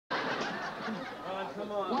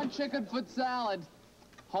come on. One chicken foot salad.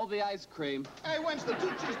 Hold the ice cream. Hey, Winston, 2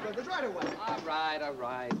 cheeseburgers right away. All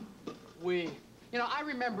right. You know, I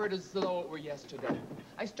remember it as though it were yesterday.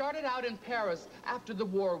 I started out in Paris after the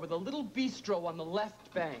war with a little bistro on the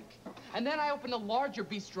left bank. And then I opened a larger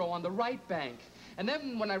bistro on the right bank. And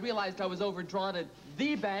then when I realized I was overdrawn at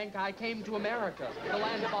the bank, I came to America, the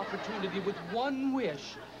land of opportunity, with one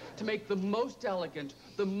wish: to make the most elegant,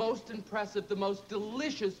 the most impressive, the most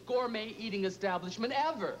delicious gourmet eating establishment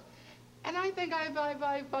ever. And I think I've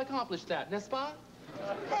accomplished that, n'est-ce pas?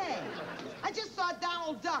 Hey, I just saw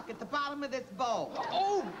Donald Duck at the bottom of this bowl.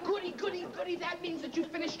 Oh, goody. That means that you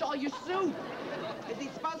finished all your soup. Is he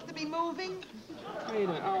supposed to be moving? Wait a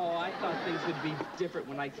minute. Oh, I thought things would be different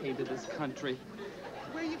when I came to this country.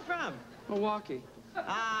 Where are you from? Milwaukee.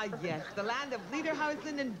 Ah, yes, the land of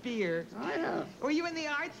Lederhosen and beer. I know. Were you in the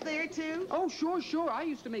arts there, too? Oh, sure. I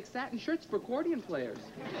used to make satin shirts for accordion players.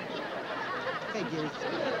 Figures.